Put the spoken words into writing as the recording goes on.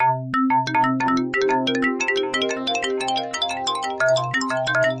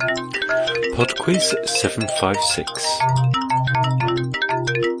PodQuiz 756.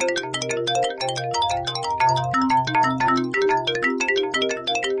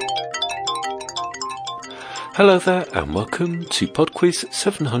 Hello there and welcome to PodQuiz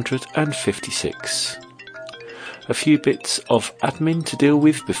 756. A few bits of admin to deal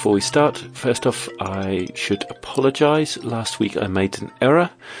with before we start. First off, I should apologise. Last week I made an error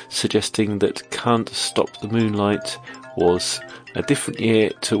suggesting that Can't Stop the Moonlight was a different year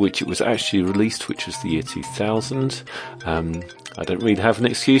to which it was actually released, which was the year 2000. I don't really have an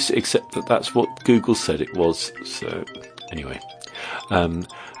excuse except that that's what Google said it was. So anyway. And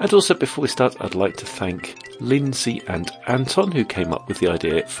also before we start, I'd like to thank Lindsay and Anton who came up with the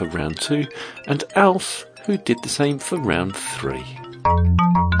idea for round 2 and Alf who did the same for round 3.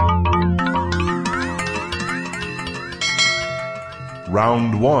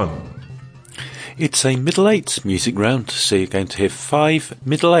 Round 1. It's a middle eights music round, so you're going to hear 5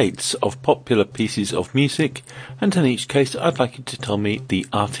 middle eights of popular pieces of music, and in each case I'd like you to tell me the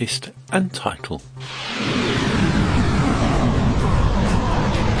artist and title.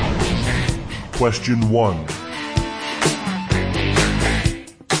 Question 1.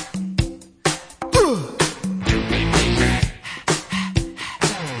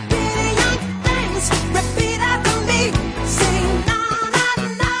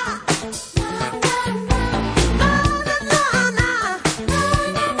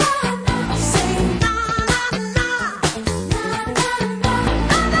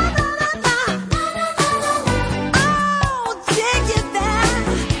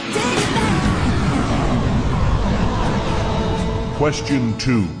 Question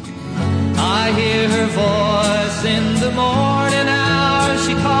 2. I hear her voice in the morning hours.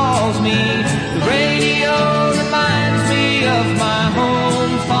 She calls me. The radio reminds me of my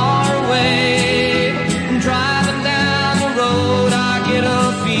home far away. Driving down the road, I get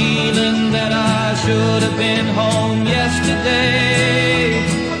a feeling that I should have been home yesterday.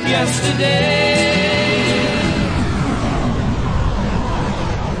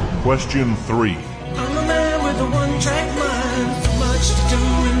 Question 3. I'm a man with a one-track mind. Much to do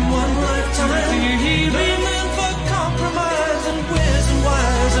in one lifetime. Leaning for compromise and where's and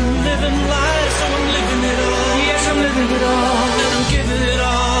why's and living lies. So I'm living it all. Yes, I'm living it all. And I'm giving it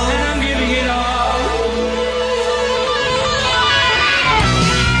all. And I'm giving it all.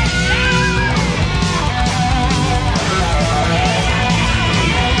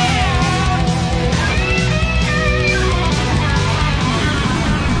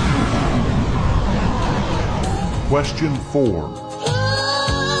 Question 4.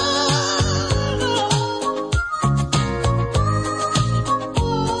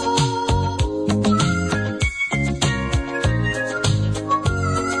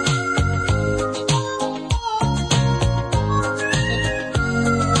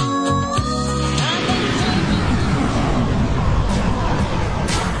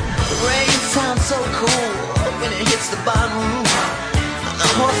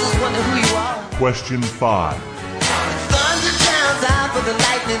 Question 5. Thunder drowns out for the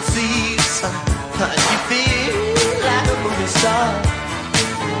lightning sees. You feel like a movie star.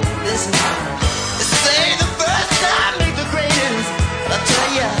 Listen, this ain't the first time, make the greatest. But I'll tell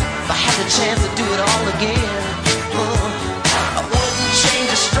ya, if I had the chance to do it all again, I wouldn't change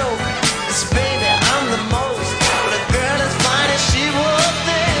a stroke. 'Cause baby, I'm the most. But a girl as fine as she was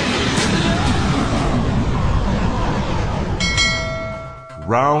then.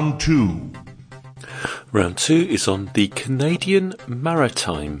 Round 2. Round 2 is on the Canadian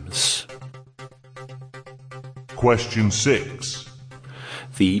Maritimes. Question 6.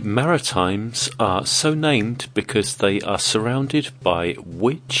 The Maritimes are so named because they are surrounded by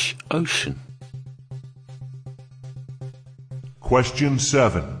which ocean? Question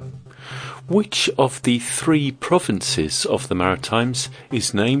 7. Which of the 3 provinces of the Maritimes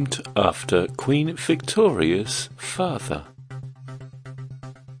is named after Queen Victoria's father?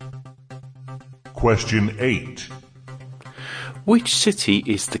 Question 8. Which city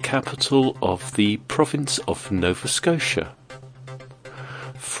is the capital of the province of Nova Scotia?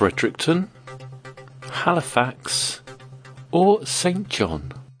 Fredericton, Halifax, or St.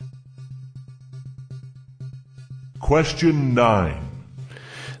 John? Question 9.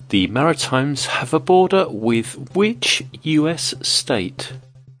 The Maritimes have a border with which US state?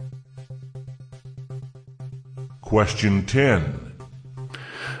 Question 10.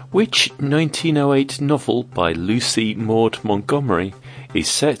 Which 1908 novel by Lucy Maud Montgomery is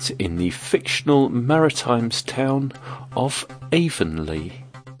set in the fictional Maritimes town of Avonlea?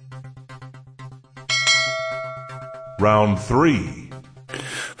 Round 3.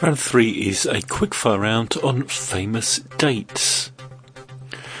 Round 3 is a quickfire round on famous dates.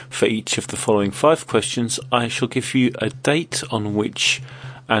 For each of the following 5 questions, I shall give you a date on which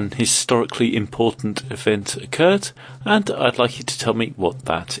an historically important event occurred, and I'd like you to tell me what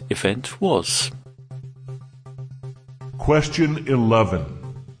that event was. Question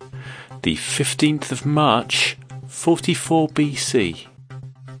 11. The 15th of March, 44 BC.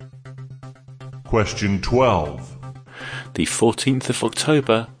 Question 12. The 14th of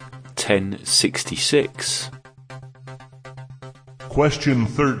October, 1066. Question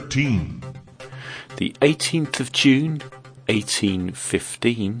 13. The 18th of June,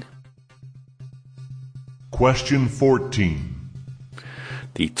 1815. Question 14.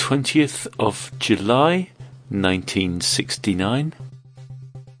 The 20th of July, 1969.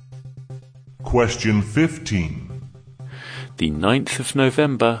 Question 15. The 9th of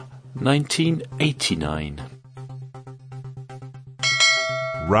November, 1989.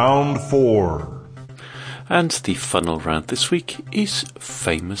 Round 4. And the final round this week is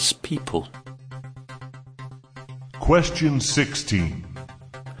famous people. Question 16.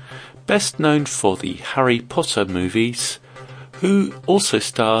 Best known for the Harry Potter movies, who also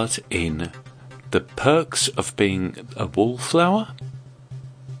starred in The Perks of Being a Wallflower,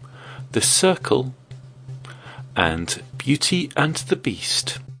 The Circle, and Beauty and the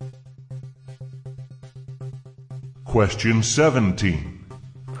Beast. Question 17.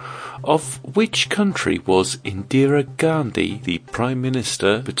 Of which country was Indira Gandhi the Prime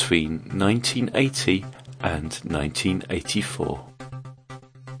Minister between 1980 and 1984?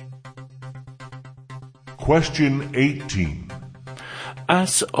 Question 18.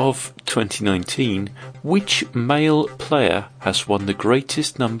 As of 2019, which male player has won the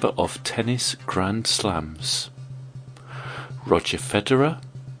greatest number of tennis Grand Slams? Roger Federer,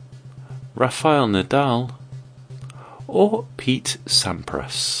 Rafael Nadal, or Pete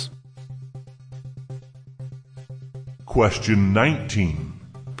Sampras? Question 19.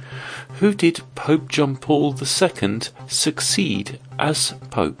 Who did Pope John Paul II succeed as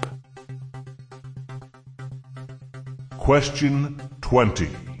Pope? Question 20.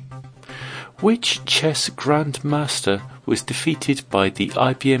 Which chess grandmaster was defeated by the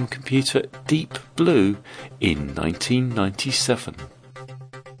IBM computer Deep Blue in 1997?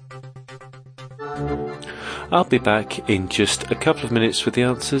 I'll be back in just a couple of minutes with the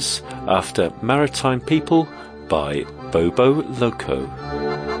answers after Maritime People by Bobo Loco.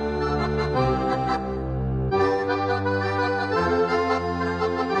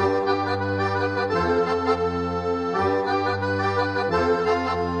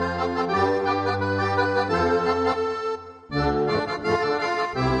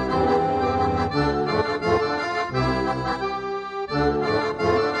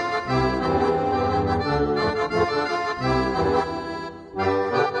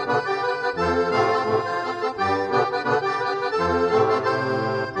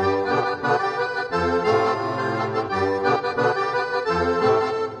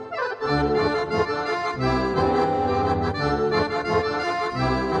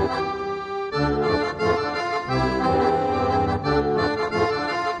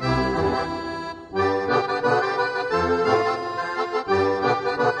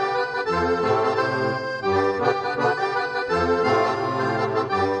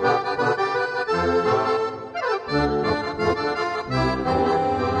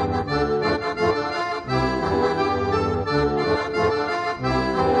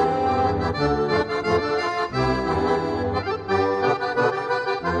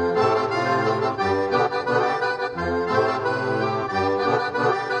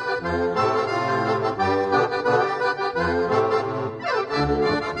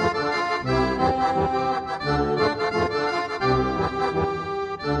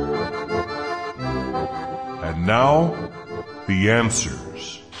 And now, the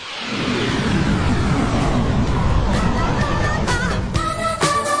answers.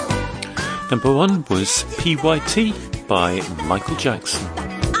 Number 1 was PYT by Michael Jackson.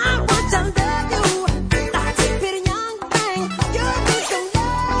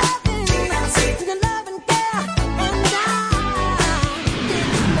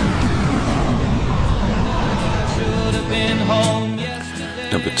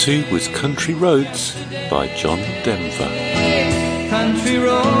 Number 2 was Country Roads by John Denver. Country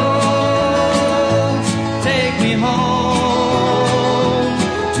roads, take me home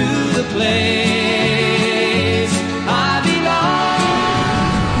to the place I belong.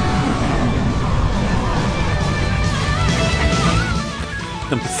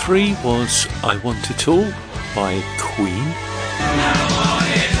 Number 3 was I Want It All by Queen.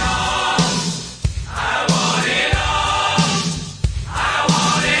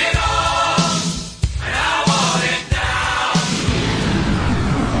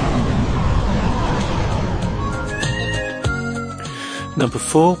 Number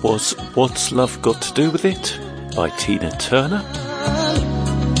 4 was What's Love Got to Do With It by Tina Turner.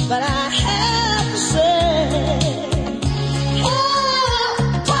 But I have to say,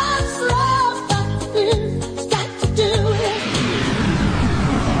 what's love got to do with it?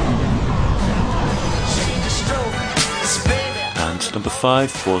 And number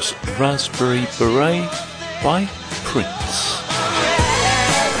 5 was Raspberry Beret by Prince.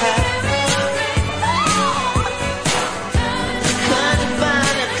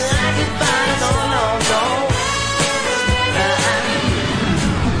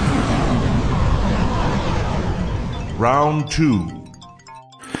 Round 2.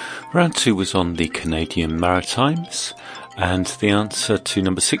 Round 2 was on the Canadian Maritimes, and the answer to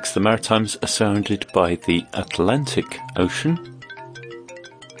number 6, the Maritimes are surrounded by the Atlantic Ocean.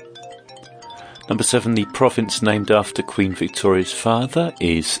 Number 7, the province named after Queen Victoria's father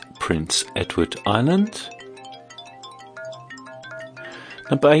is Prince Edward Island.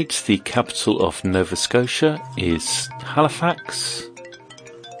 Number 8, the capital of Nova Scotia is Halifax.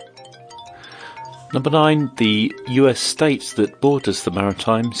 Number 9, the US state that borders the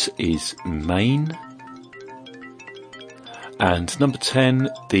Maritimes is Maine. And number 10,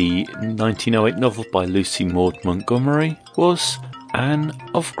 the 1908 novel by Lucy Maud Montgomery was Anne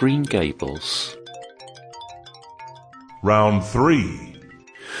of Green Gables. Round 3.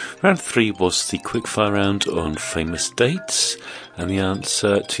 Round 3 was the quickfire round on famous dates, and the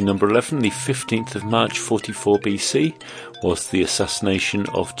answer to number 11, the 15th of March 44 BC, was the assassination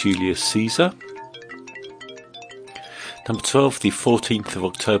of Julius Caesar. Number 12, the 14th of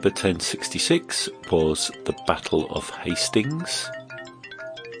October 1066, was the Battle of Hastings.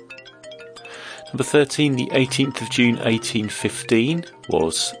 Number 13, the 18th of June 1815,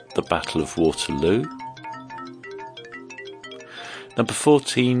 was the Battle of Waterloo. Number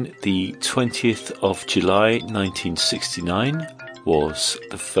 14, the 20th of July 1969, was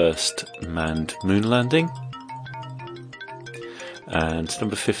the first manned moon landing. And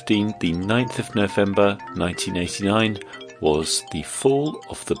number 15, the 9th of November 1989, was the fall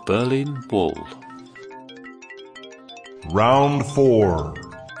of the Berlin Wall. Round 4.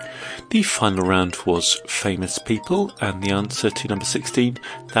 The final round was famous people, and the answer to number 16,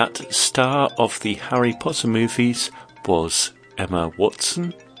 that star of the Harry Potter movies, was Emma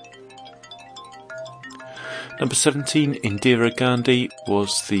Watson. Number 17, Indira Gandhi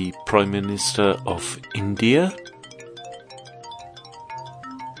was the Prime Minister of India.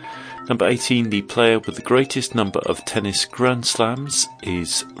 Number 18, the player with the greatest number of tennis Grand Slams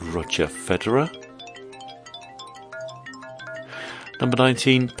is Roger Federer. Number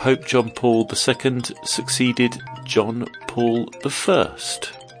 19, Pope John Paul II succeeded John Paul I.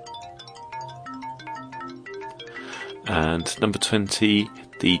 And number 20,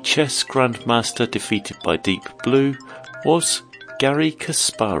 the chess grandmaster defeated by Deep Blue was Garry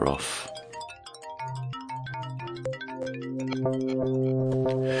Kasparov.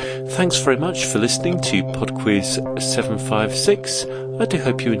 Thanks very much for listening to PodQuiz 756. I do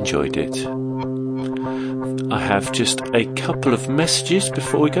hope you enjoyed it. I have just a couple of messages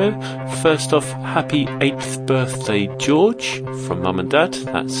before we go. First off, happy 8th birthday George from Mum and Dad.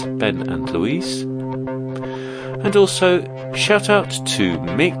 That's Ben and Louise. And also shout out to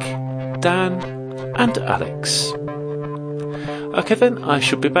Mick, Dan and Alex. Okay then, I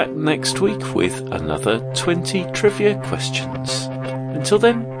shall be back next week with another 20 trivia questions. Until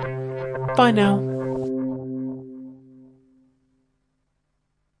then, bye now.